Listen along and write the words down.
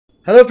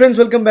Hello friends,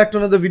 welcome back to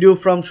another video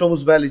from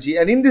Shomu's Biology,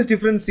 and in this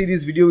different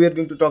series video we are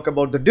going to talk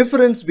about the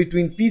difference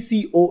between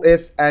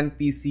PCOS and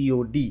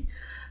PCOD.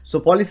 So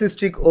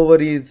polycystic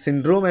ovary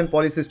syndrome and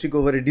polycystic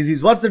ovary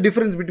disease. What's the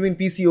difference between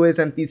PCOS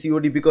and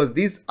PCOD? Because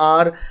these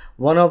are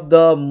one of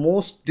the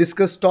most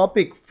discussed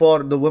topic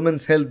for the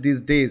women's health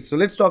these days. So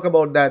let's talk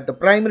about that. The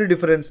primary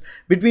difference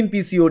between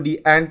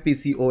PCOD and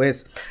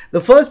PCOS.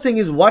 The first thing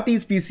is, what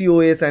is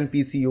PCOS and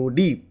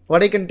PCOD?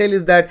 What I can tell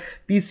is that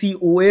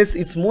PCOS,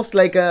 it's most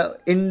like a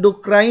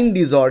endocrine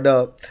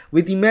disorder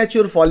with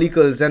immature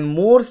follicles and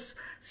more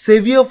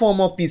severe form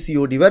of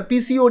PCOD, where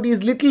PCOD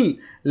is little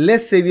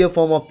less severe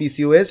form of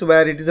PCOS,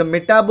 where it is a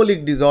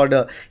metabolic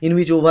disorder in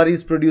which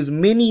ovaries produce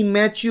many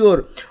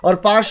immature or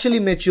partially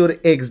mature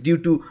eggs due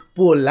to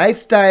poor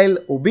lifestyle,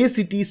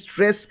 obesity,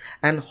 stress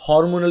and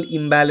hormonal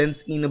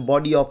imbalance in the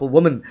body of a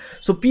woman.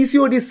 So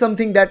PCOD is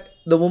something that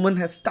the woman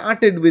has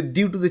started with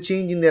due to the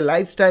change in their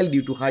lifestyle,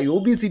 due to high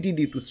obesity,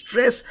 due to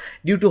stress,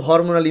 due to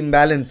hormonal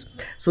imbalance.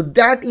 So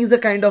that is a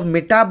kind of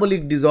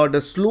metabolic disorder.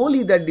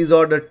 Slowly that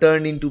disorder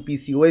turned into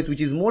PCOS,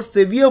 which is more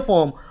severe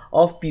form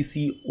of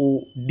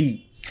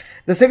PCOD.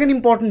 The second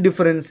important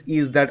difference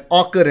is that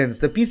occurrence.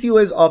 The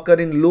PCOS occur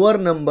in lower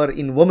number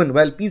in women,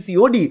 while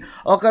PCOD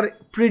occur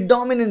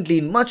predominantly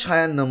in much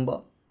higher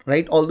number,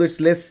 right? Although it's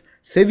less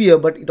severe,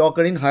 but it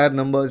occur in higher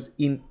numbers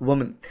in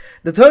women.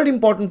 The third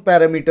important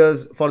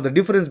parameters for the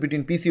difference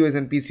between PCOS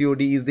and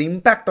PCOD is the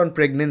impact on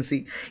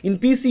pregnancy. In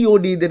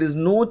PCOD, there is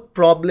no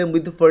problem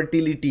with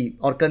fertility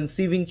or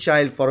conceiving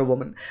child for a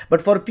woman,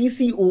 but for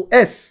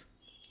PCOS,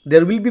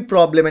 there will be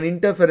problem and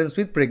interference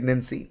with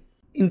pregnancy.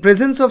 In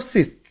presence of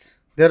cysts,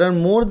 there are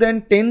more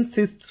than 10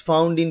 cysts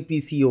found in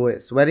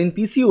PCOS, where in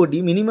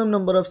PCOD, minimum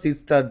number of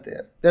cysts are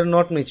there. There are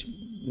not much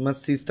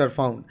cysts are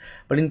found.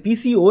 But in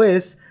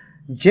PCOS,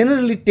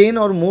 generally 10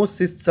 or more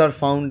cysts are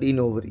found in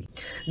ovary.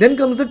 Then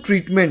comes the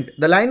treatment.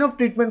 The line of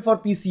treatment for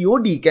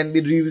PCOD can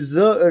be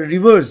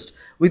reversed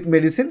with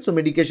medicine. So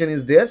medication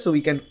is there, so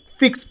we can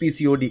fix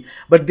PCOD.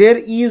 But there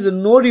is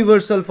no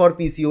reversal for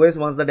PCOS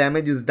once the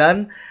damage is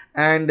done,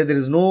 and there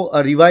is no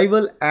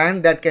revival,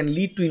 and that can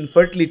lead to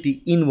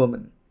infertility in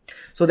women.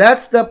 So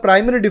that's the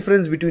primary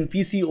difference between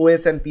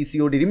PCOS and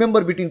PCOD.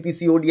 Remember, between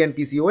PCOD and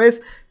PCOS,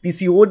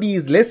 PCOD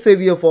is less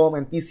severe form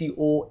and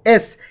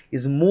PCOS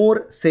is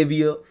more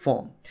severe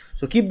form.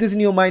 So keep this in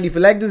your mind. If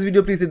you like this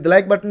video, please hit the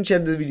like button, share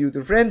this video with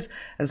your friends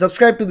and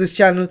subscribe to this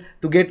channel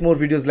to get more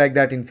videos like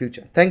that in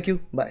future. Thank you.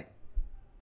 Bye.